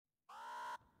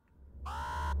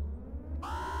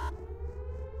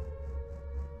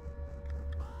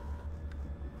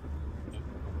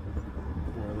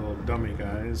dummy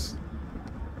guys.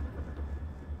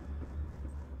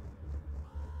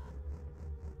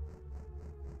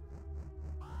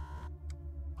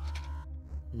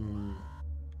 Hmm.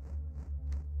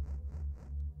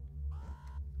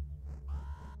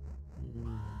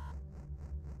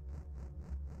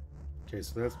 Okay,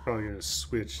 so that's probably gonna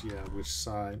switch, yeah, which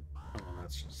side. Oh,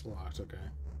 that's just locked, okay.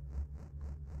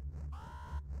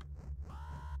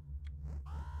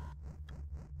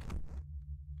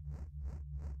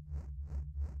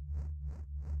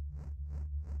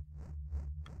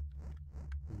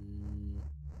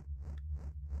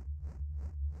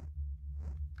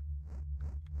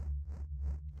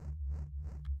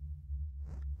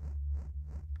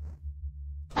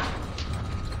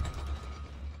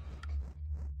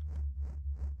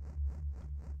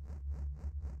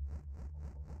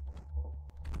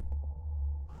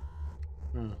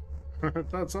 Hmm. Huh. I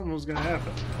thought something was gonna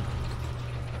happen.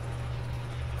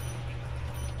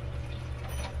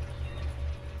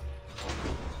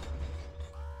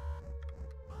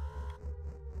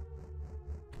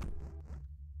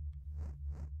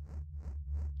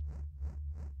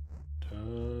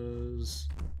 Does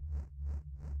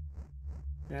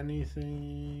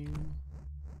anything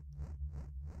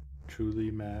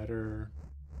truly matter?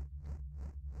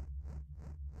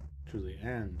 Truly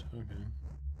end, okay.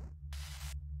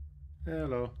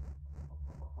 Hello.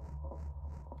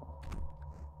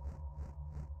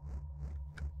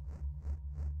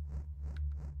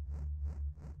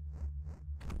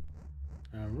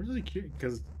 I'm really curious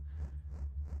because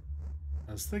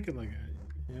I was thinking, like,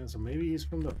 yeah, so maybe he's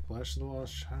from the Flesh of the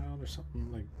Lost Child or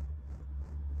something. Like,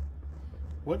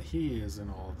 what he is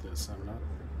in all of this, I'm not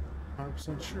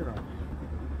 100% sure on yet.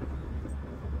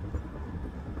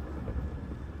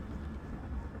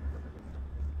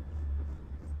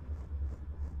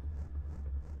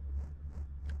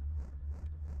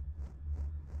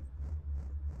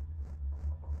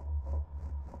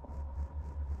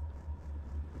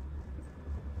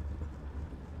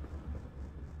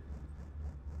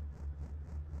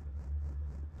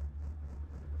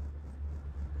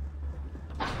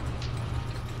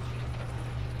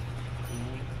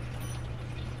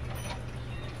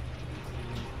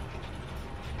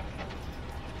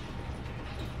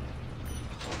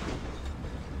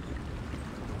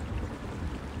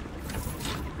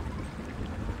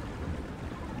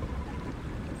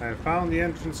 I have found the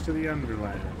entrance to the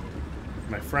Underland.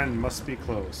 My friend must be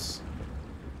close.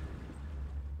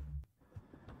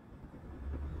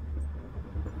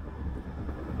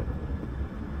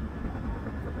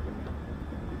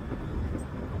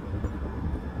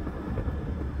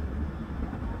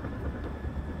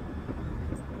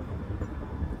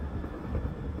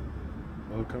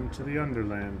 Welcome to the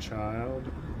Underland,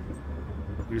 child.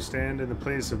 You stand in the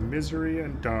place of misery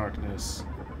and darkness.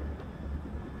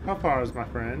 How far is my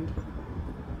friend?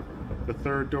 The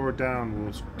third door down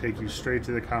will take you straight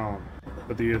to the column,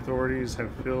 but the authorities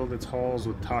have filled its halls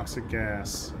with toxic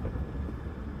gas.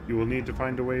 You will need to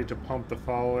find a way to pump the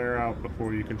foul air out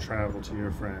before you can travel to your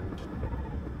friend.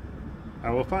 I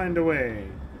will find a way.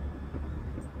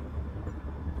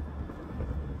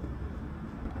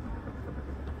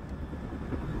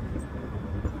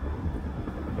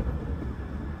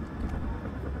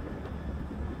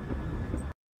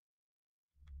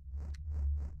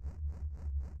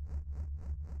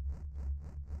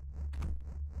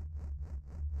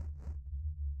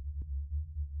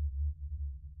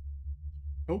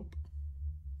 Nope.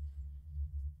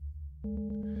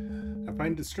 I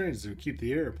find it strange to keep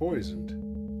the air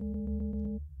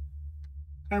poisoned.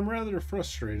 I'm rather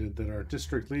frustrated that our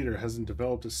district leader hasn't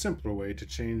developed a simpler way to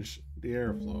change the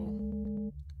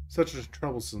airflow. Such as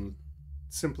troublesome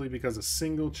simply because a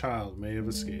single child may have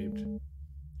escaped.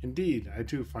 Indeed, I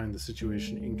too find the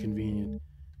situation inconvenient.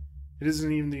 It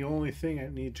isn't even the only thing I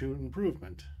need to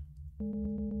improvement.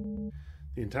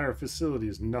 The entire facility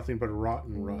is nothing but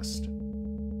rotten rust.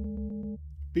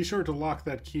 Be sure to lock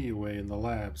that key away in the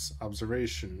lab's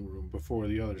observation room before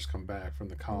the others come back from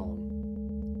the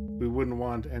column. We wouldn't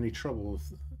want any trouble if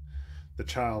the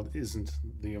child isn't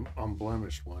the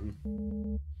unblemished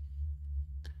one.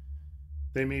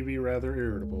 They may be rather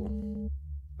irritable.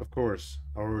 Of course,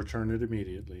 I'll return it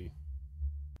immediately.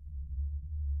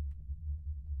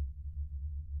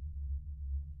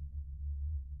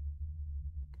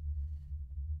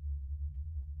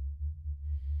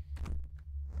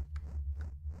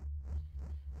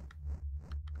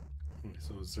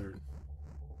 So is there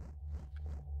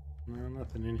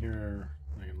nothing in here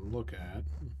I can look at?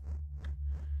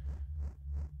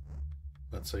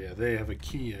 But so yeah, they have a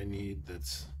key I need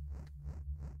that's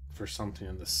for something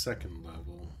on the second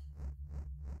level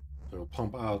that'll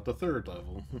pump out the third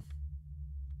level.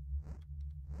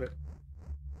 But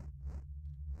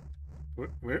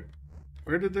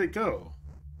where did they go?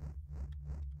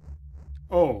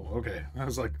 Oh, okay. I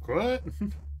was like, what?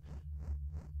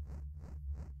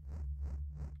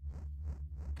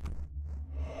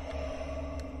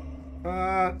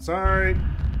 Sorry.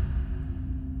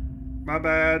 My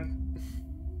bad.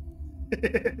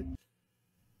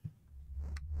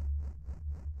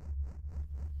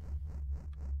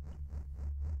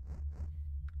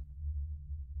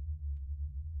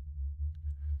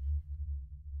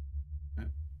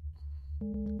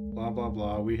 Blah, blah,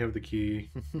 blah. We have the key.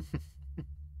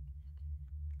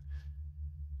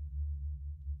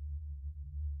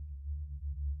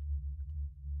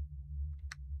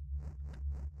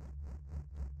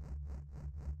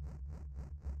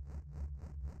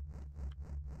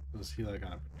 Is he like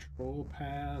on a patrol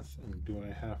path? And do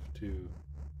I have to...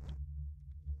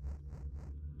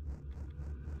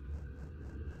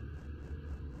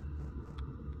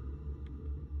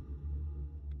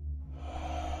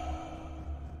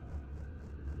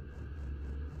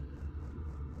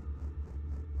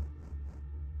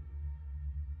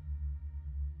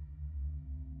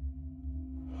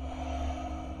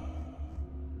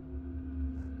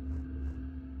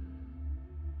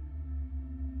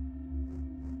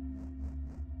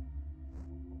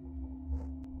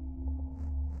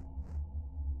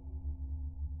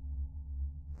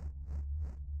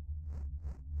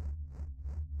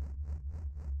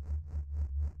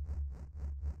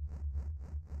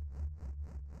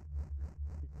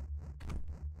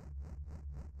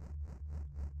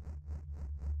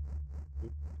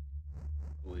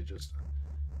 Really just...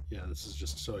 Yeah, this is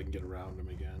just so I can get around him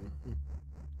again.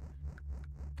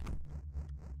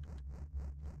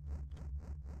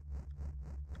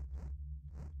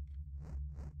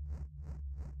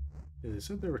 Yeah, they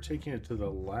said they were taking it to the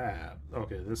lab.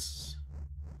 Okay, this...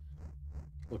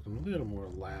 looking a little more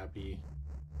labby.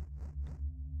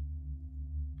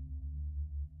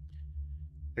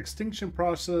 Extinction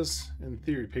process in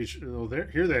theory. Page, oh,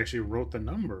 here they actually wrote the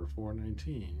number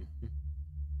 419.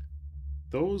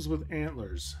 Those with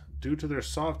antlers, due to their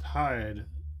soft hide,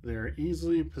 they are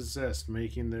easily possessed,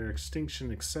 making their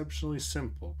extinction exceptionally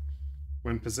simple.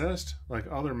 When possessed, like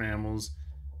other mammals,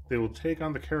 they will take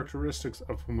on the characteristics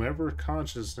of whomever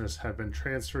consciousness have been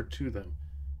transferred to them.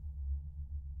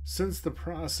 Since the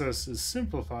process is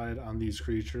simplified on these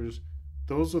creatures,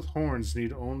 those with horns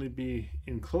need only be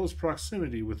in close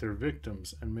proximity with their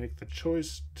victims and make the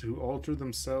choice to alter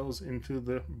themselves into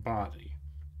the body.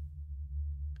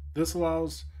 This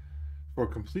allows for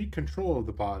complete control of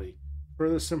the body,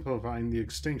 further simplifying the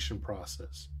extinction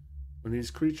process. When these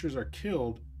creatures are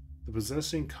killed, the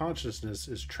possessing consciousness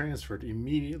is transferred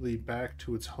immediately back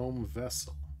to its home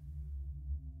vessel.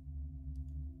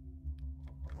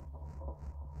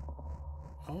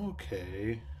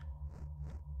 Okay.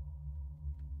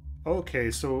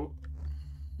 Okay, so...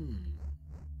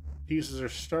 pieces are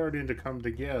starting to come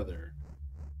together.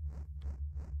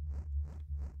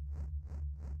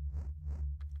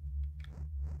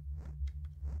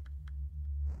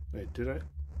 Wait, did I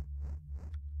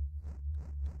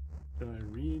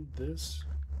read this?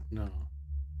 No.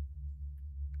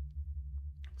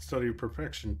 Study of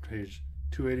Perfection, page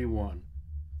 281.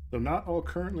 Though not all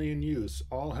currently in use,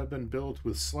 all have been built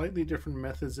with slightly different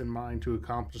methods in mind to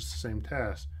accomplish the same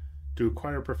task, to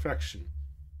acquire perfection.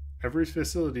 Every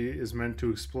facility is meant to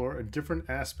explore a different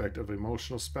aspect of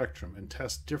emotional spectrum and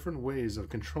test different ways of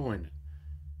controlling it.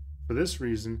 For this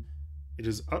reason, it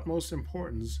is utmost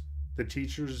importance that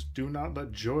teachers do not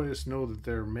let Joyous know that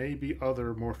there may be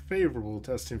other, more favorable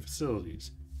testing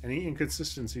facilities. Any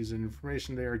inconsistencies in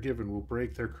information they are given will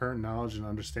break their current knowledge and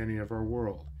understanding of our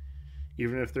world.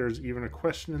 Even if there is even a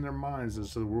question in their minds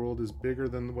as to the world is bigger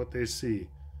than what they see,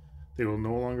 they will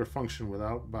no longer function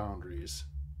without boundaries.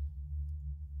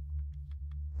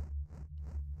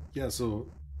 Yeah,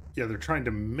 so, yeah, they're trying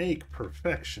to make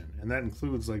perfection, and that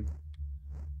includes, like,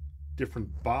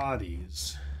 different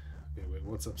bodies. Okay, wait,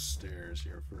 what's upstairs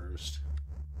here first?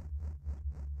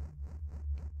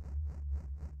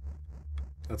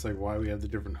 That's like why we have the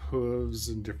different hooves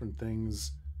and different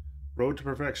things. Road to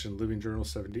Perfection, Living Journal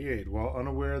 78. While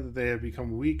unaware that they have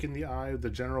become weak in the eye of the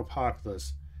general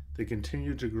populace, they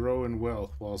continue to grow in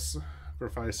wealth while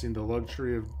sacrificing the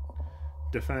luxury of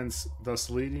defense, thus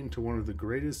leading to one of the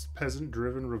greatest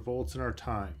peasant-driven revolts in our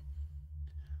time.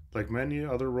 Like many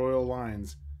other royal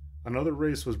lines, another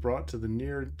race was brought to the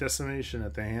near decimation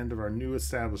at the hand of our new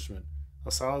establishment,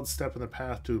 a solid step in the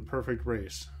path to a perfect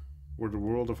race, where the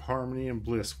world of harmony and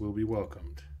bliss will be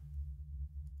welcomed.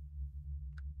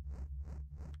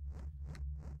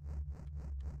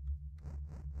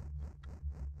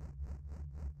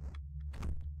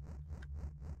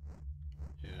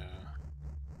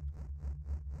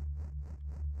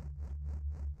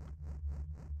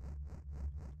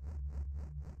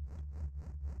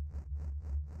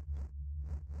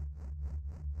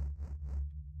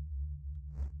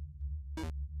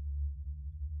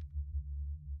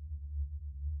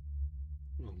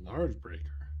 A large breaker.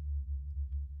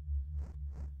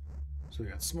 So we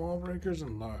got small breakers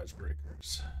and large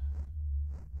breakers.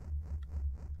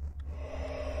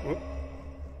 Whoop.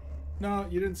 No,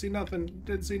 you didn't see nothing. You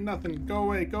didn't see nothing. Go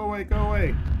away, go away, go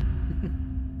away.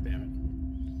 Damn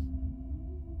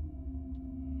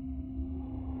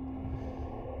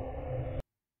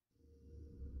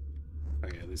it.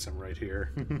 Okay, at least I'm right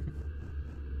here.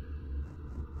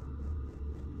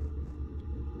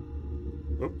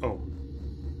 Oh.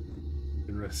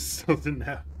 The rest still didn't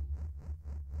happen.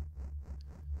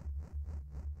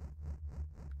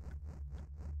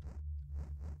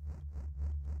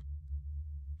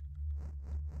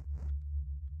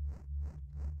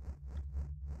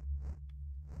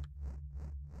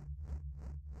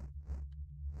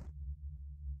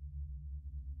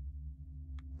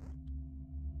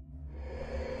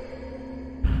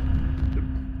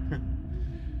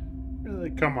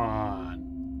 Really? Come on.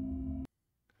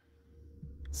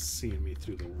 Seeing me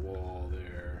through the wall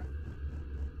there.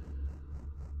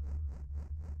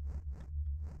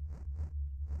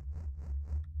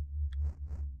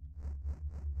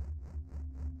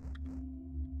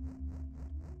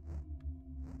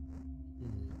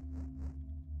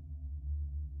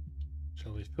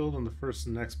 Shall be filled on the first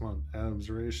and next month.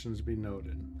 Observations be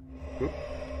noted. Oop.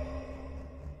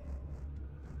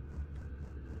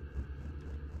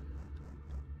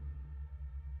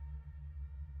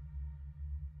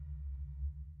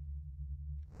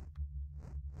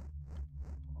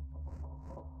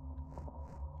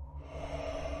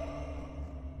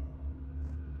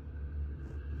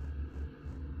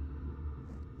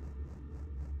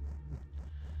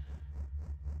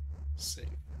 Safe.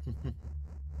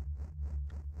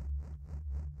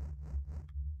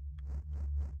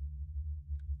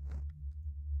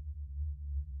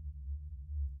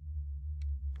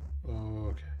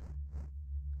 Okay.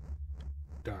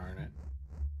 Darn it.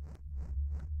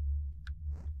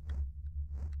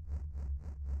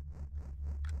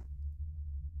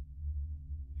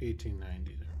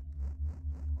 $18.90 there.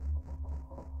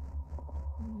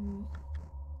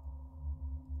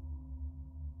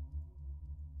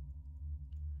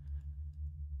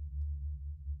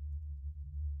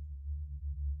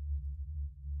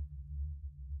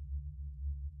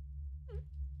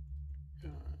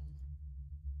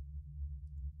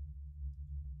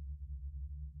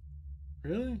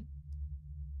 Really?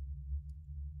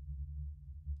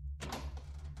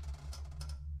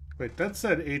 Wait, that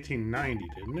said 1890,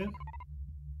 didn't it?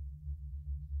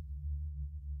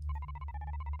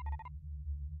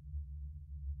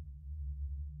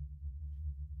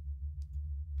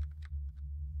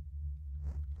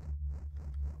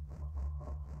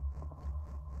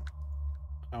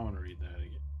 I want to read that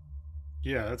again.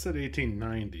 Yeah, that said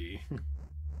 1890.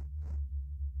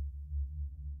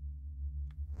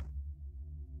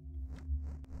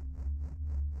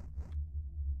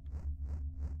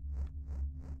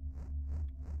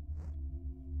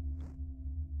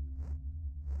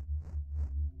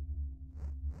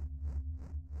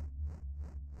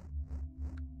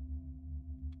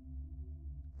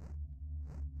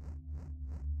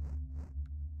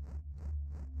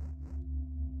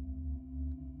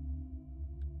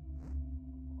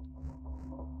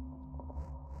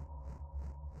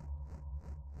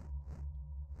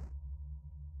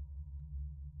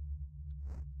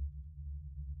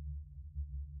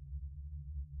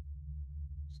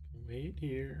 Wait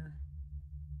here.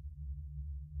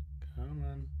 Come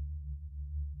on.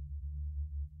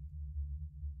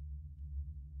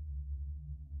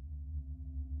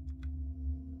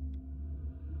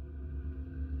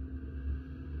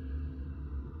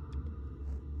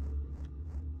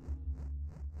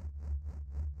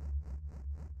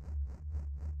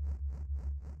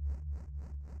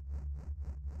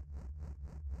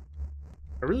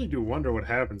 I really do wonder what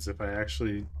happens if I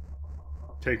actually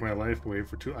take my life away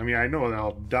for I mean, I know that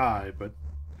I'll die, but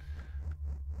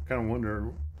I kind of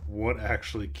wonder what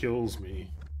actually kills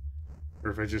me.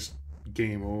 Or if I just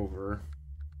game over.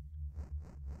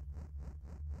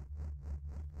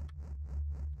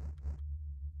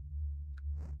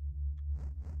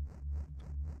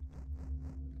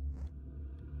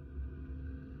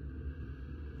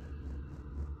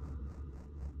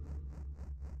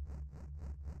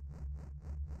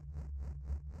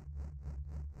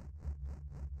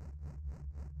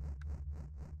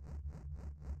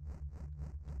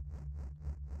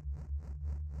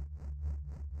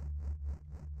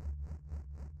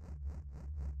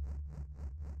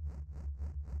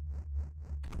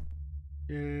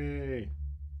 Yay!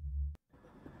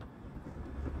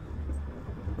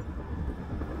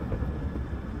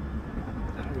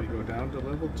 Now we go down to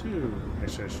level 2.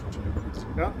 Actually, I should check this.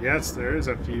 Oh, yes, there is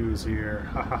a fuse here.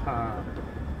 Ha ha ha.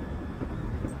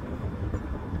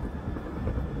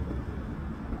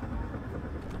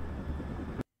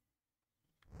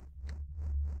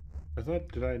 I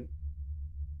thought, did I...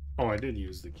 Oh, I did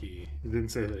use the key. It didn't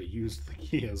say that I used the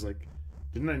key. I was like,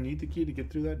 didn't I need the key to get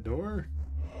through that door?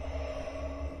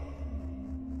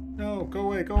 No, go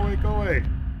away, go away, go away!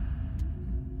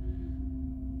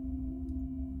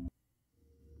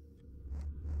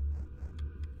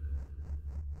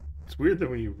 It's weird that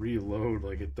when you reload,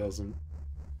 like, it doesn't.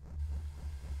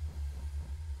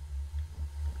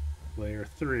 Layer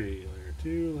 3, layer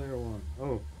 2, layer 1.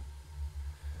 Oh.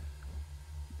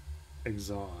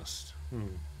 Exhaust.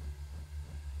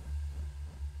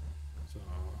 So,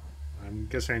 I'm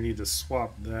guessing I need to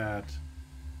swap that.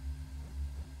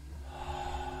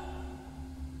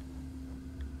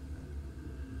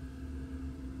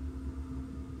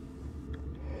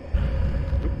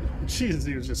 Jesus,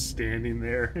 he was just standing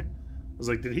there. I was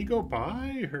like, did he go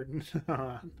by or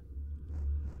not?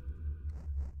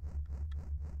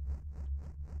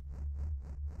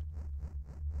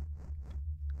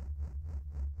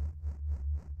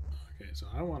 Okay, so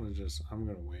I want to just, I'm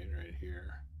going to wait right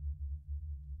here.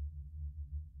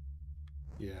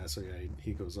 Yeah, so yeah,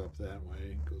 he goes up that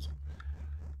way, goes,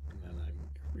 and then I'm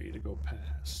free to go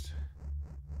past.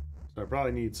 So I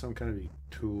probably need some kind of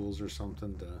tools or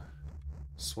something to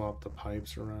swap the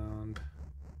pipes around.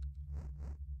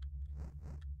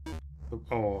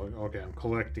 Oh, okay, I'm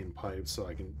collecting pipes so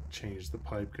I can change the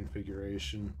pipe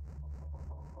configuration.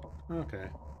 Okay.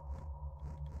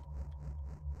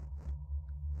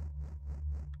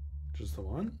 Just the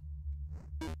one?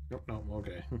 Nope, nope,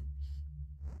 okay.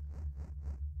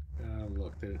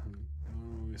 Look, they don't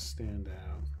always stand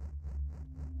out.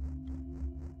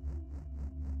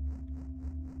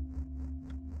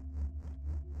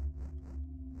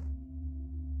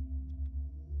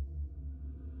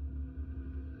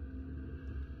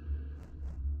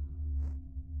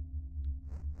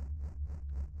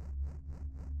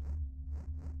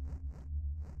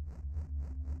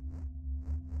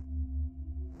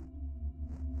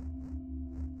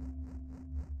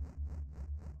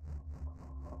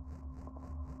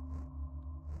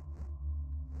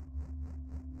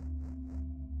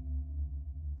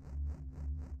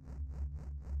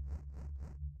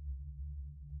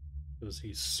 Does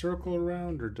he circle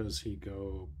around or does he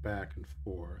go back and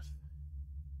forth?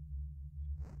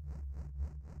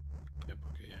 Yep,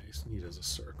 okay, yeah, he does a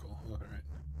circle. All right.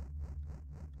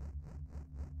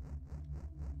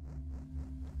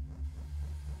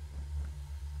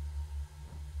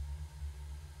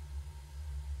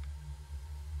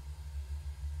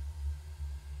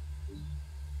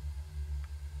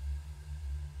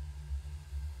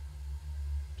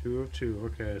 Two of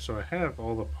two. Okay, so I have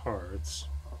all the parts.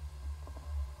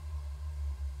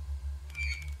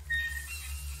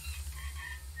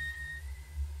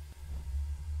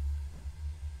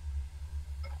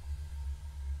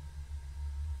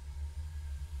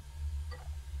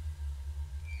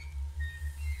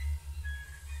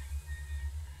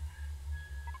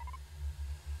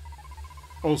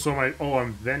 Oh, so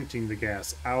I'm venting the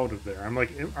gas out of there. I'm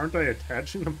like, aren't I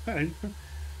attaching the pipe?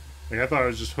 Like, I thought I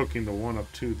was just hooking the one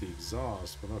up to the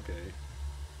exhaust, but okay.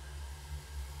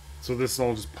 So this is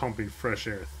all just pumping fresh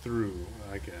air through.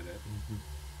 I get it.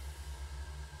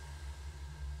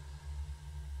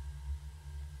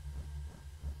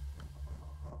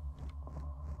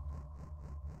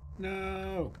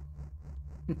 No!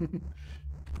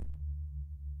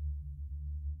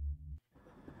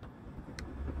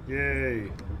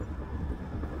 Yay!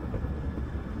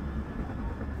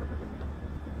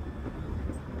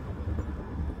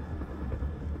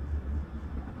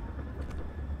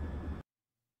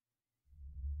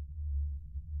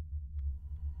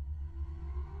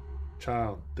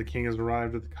 Child, the king has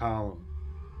arrived at the column.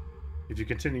 If you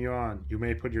continue on, you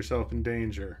may put yourself in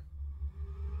danger.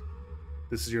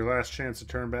 This is your last chance to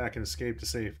turn back and escape to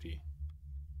safety.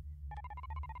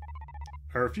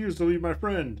 I refuse to leave my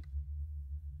friend.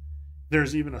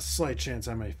 There's even a slight chance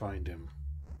I may find him.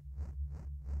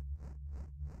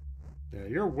 Yeah,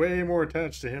 you're way more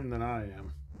attached to him than I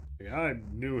am. Like, I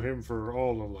knew him for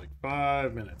all of like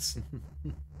 5 minutes.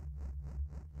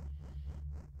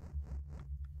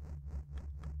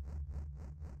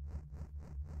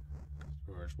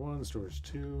 Storage 1, storage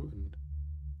 2, and...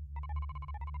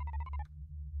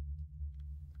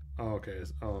 Oh, okay.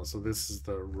 Oh, so this is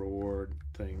the reward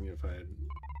thing if I...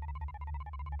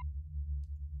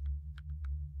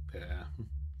 Yeah.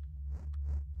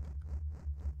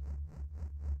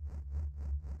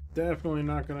 Definitely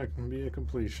not going to be a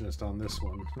completionist on this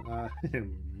one. I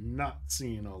am not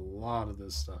seeing a lot of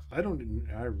this stuff. I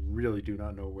really do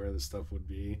not know where this stuff would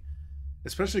be.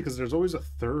 Especially because there's always a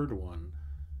third one.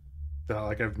 That,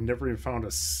 like, I've never even found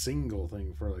a single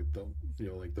thing for, like, the,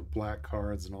 like the black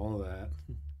cards and all of that.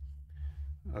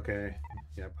 Okay.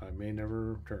 Yep, I may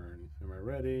never return. Am I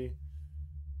ready?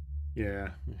 Yeah,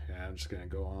 I'm just going to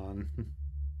go on.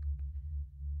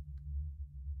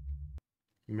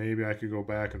 Maybe I could go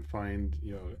back and find,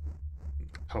 a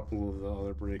couple of the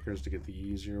other breakers to get the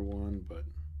easier one, but...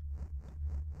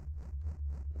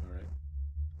 Alright.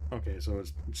 Okay, so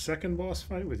it's second boss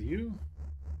fight with you?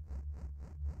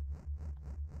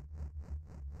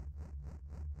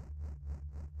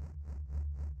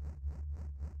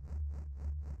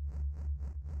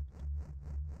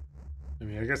 I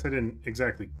mean, I guess I didn't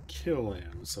exactly kill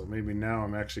him, so maybe now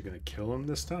I'm actually going to kill him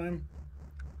this time?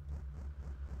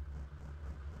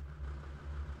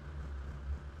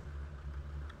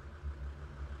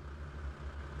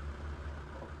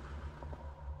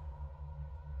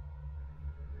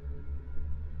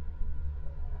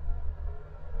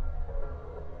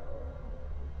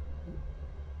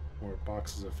 More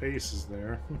boxes of faces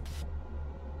there.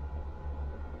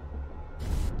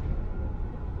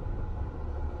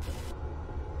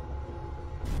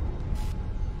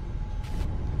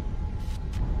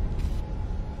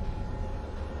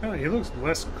 Oh, he looks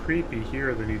less creepy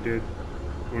here than he did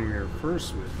when we were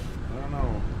first with him. I don't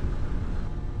know.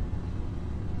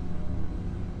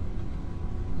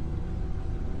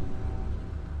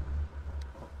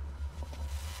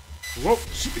 Whoa!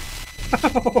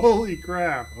 Holy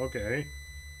crap! Okay.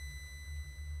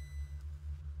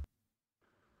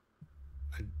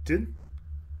 I did...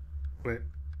 Wait.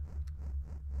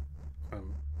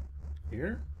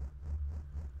 Here?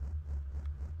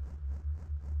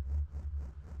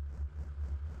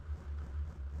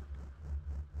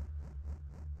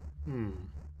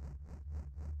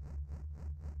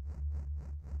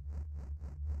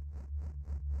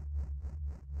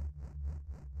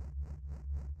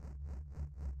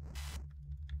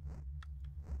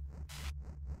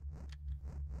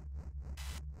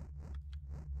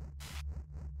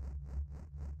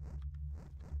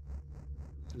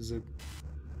 Is it...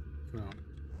 No.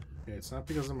 Okay, it's not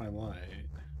because of my light.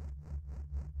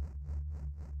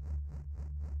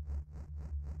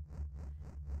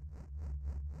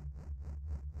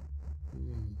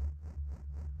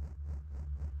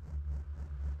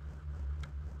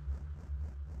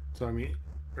 So, I mean,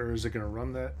 or is it going to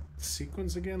run that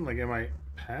sequence again? Like, am I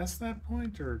past that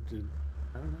point, or did...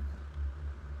 I don't know.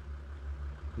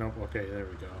 Nope, okay, there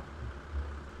we go.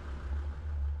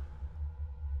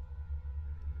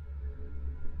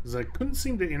 Because I couldn't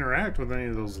seem to interact with any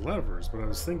of those levers, but I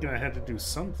was thinking I had to do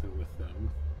something with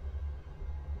them.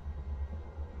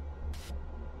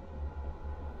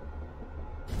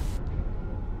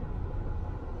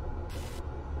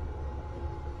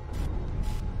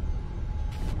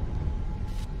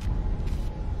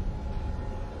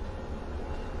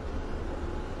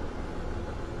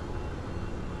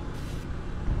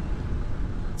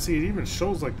 See, it even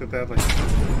shows like that like...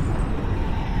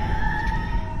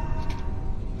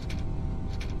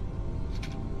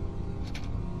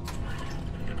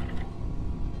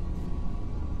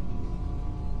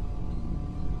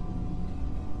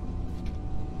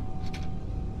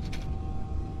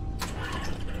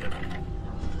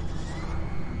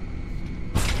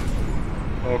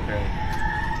 Okay.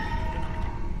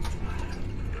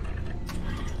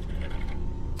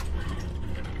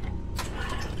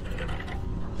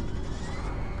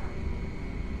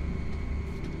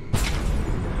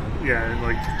 Yeah, it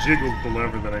like jiggles the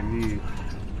lever that I need.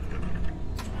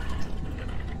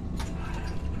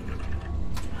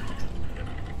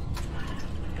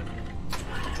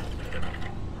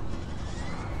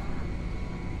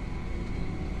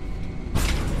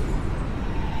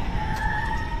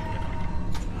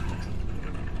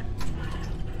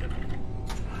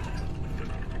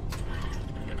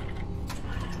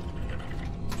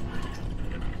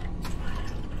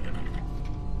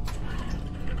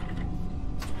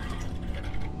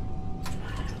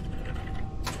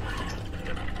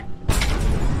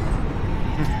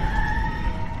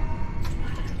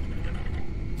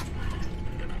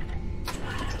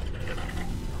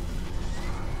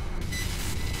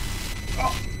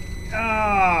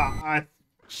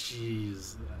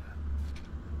 Jeez.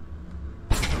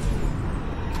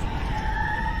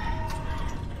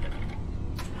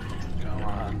 Come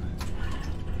on.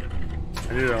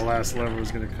 I knew that last lever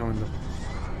was going to come into...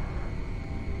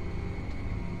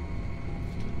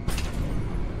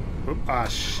 Oop, ah,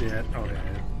 shit. Okay.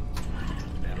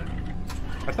 Damn it.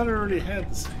 I thought I already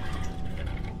had this.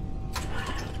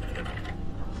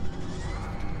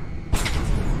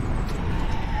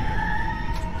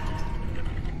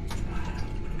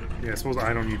 Yeah, I suppose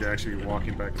I don't need to actually be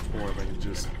walking back and forth. I can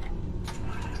just...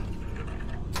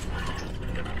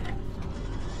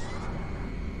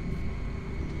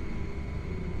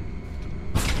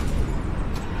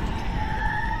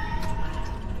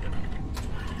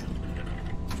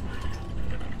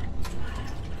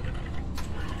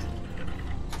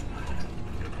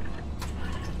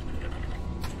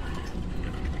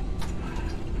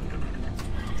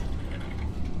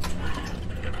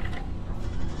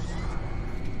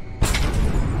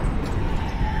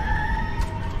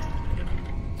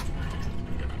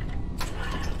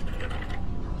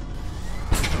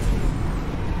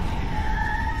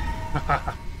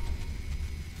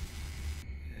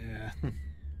 Yeah. Hmm.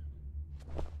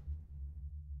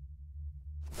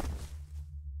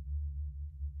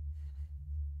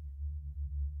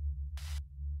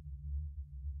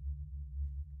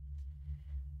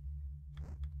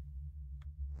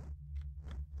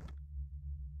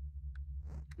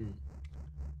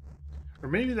 Or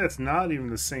maybe that's not even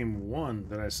the same one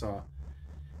that I saw.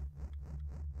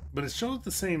 But it shows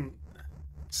the same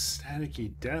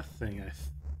staticky death thing, I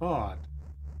thought.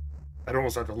 I'd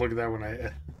almost have to look at that when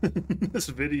I this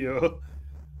video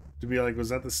to be like, was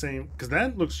that the same? Because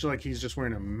that looks like he's just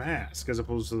wearing a mask as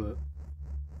opposed to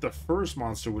the first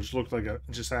monster, which looked like a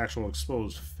just actual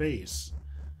exposed face.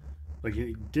 Like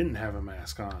he didn't have a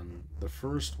mask on the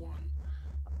first one.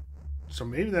 So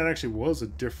maybe that actually was a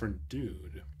different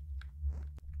dude.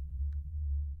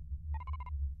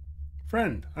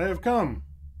 Friend, I have come.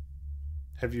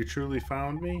 Have you truly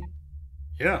found me?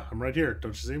 Yeah, I'm right here.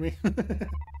 Don't you see me?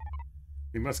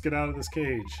 We must get out of this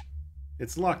cage.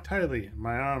 It's locked tightly, and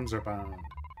my arms are bound.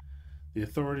 The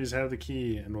authorities have the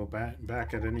key and will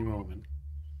back at any moment.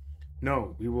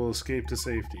 No, we will escape to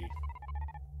safety.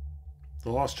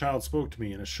 The lost child spoke to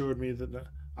me and assured me that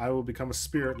I will become a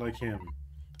spirit like him.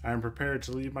 I am prepared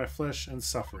to leave my flesh and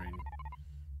suffering.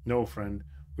 No, friend,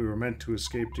 we were meant to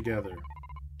escape together.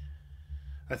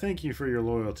 I thank you for your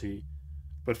loyalty,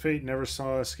 but fate never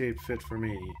saw escape fit for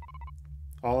me.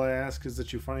 All I ask is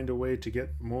that you find a way to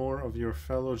get more of your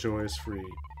fellow Joyous free.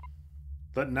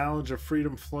 Let knowledge of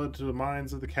freedom flood to the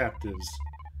minds of the captives.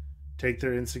 Take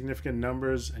their insignificant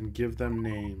numbers and give them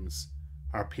names.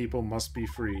 Our people must be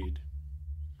freed.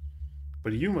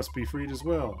 But you must be freed as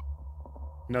well.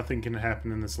 Nothing can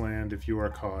happen in this land if you are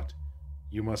caught.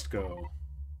 You must go.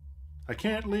 I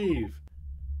can't leave.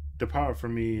 Depart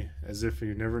from me as if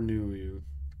you never knew you.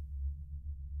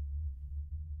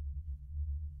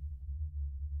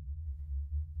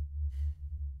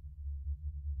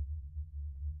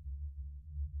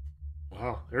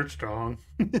 Wow, they're strong.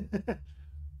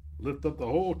 Lift up the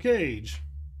whole cage.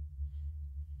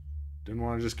 Didn't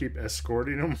want to just keep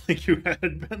escorting him like you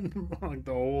had been like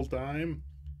the whole time.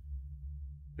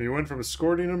 You went from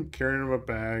escorting him, carrying him a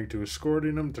bag, to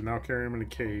escorting him, to now carrying him in a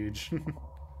cage.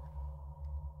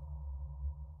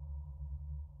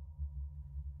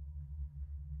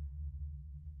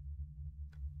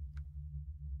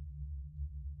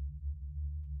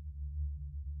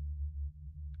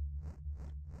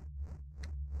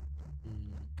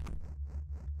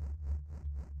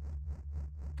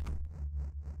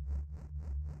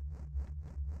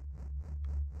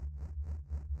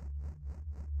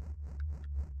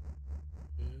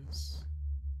 Yes.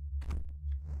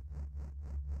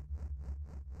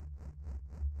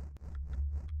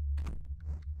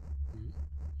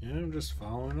 Yeah, I'm just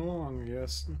following along, I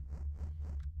guess.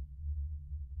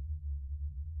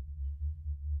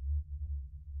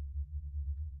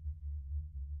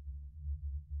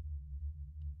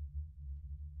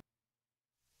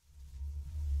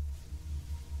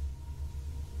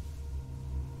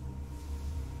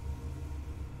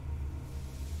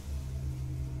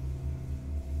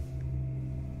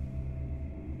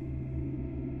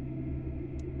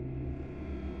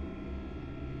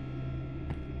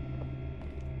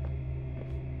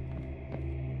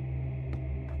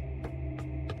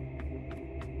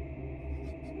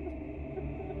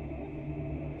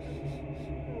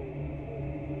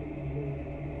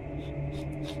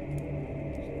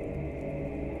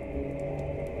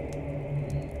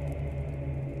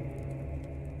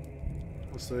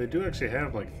 So they do actually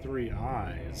have like 3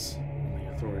 eyes in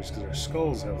the authorities because their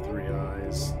skulls have 3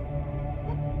 eyes.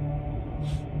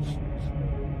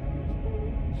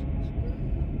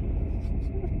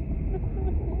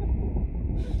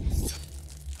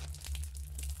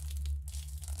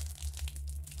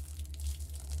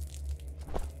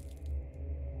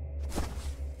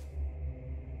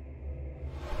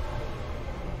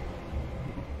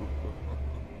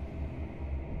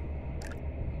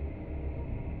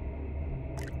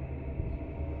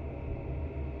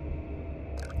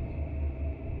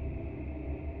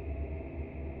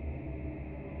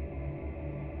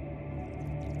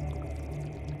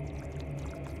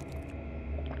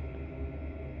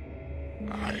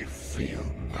 feel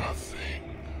nothing.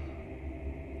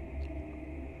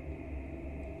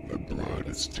 The blood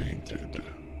is tainted.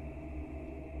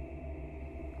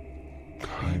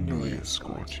 Kindly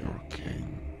escort your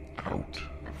king out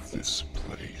of this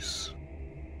place.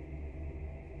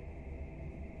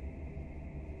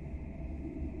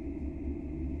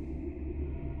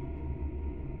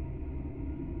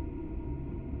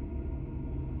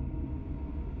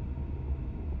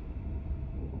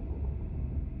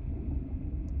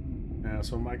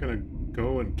 So am I gonna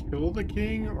go and kill the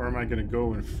king, or am I gonna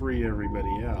go and free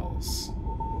everybody else?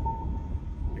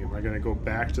 Am I gonna go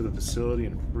back to the facility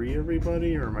and free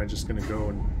everybody, or am I just gonna go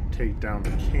and take down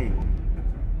the king?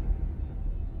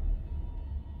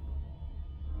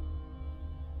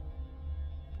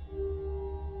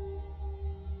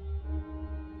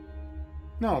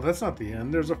 No, that's not the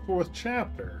end. There's a 4th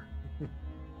chapter.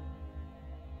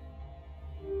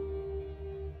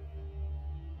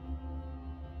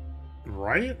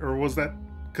 Right? Or was that...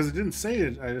 Because it didn't say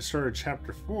it, I just started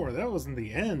chapter 4. That wasn't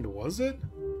the end, was it?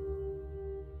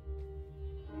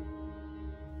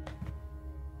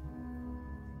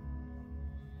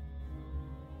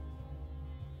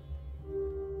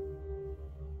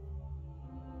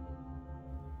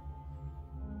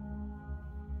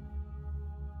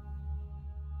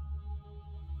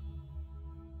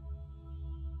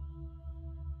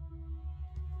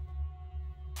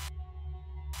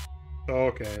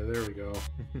 Okay, there we go.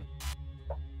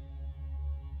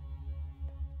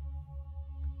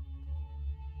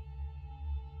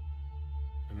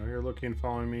 I know you're looking,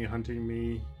 following me, hunting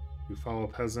me. You foul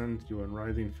peasant, you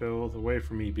unwrithing filth. Away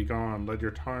from me, begone. Let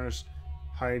your tarnished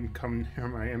hide come near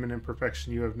my eminent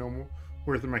perfection. You have no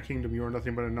worth in my kingdom. You are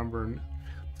nothing but a number.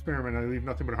 Experiment, I leave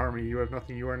nothing but harmony. You have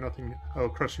nothing, you are nothing. I will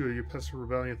crush you, you pestilent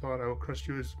rebellion thought. I will crush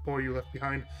you as boy you left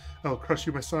behind. I will crush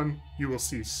you, my son. You will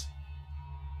cease.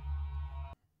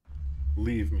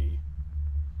 Leave me.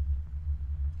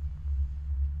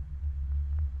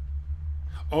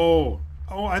 Oh,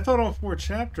 I thought all 4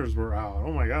 chapters were out.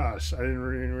 Oh my gosh, I didn't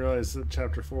even realize that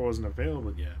chapter 4 wasn't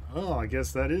available yet. Oh, I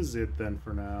guess that is it then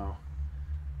for now.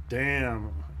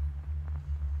 Damn.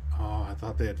 Oh, I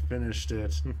thought they had finished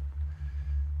it.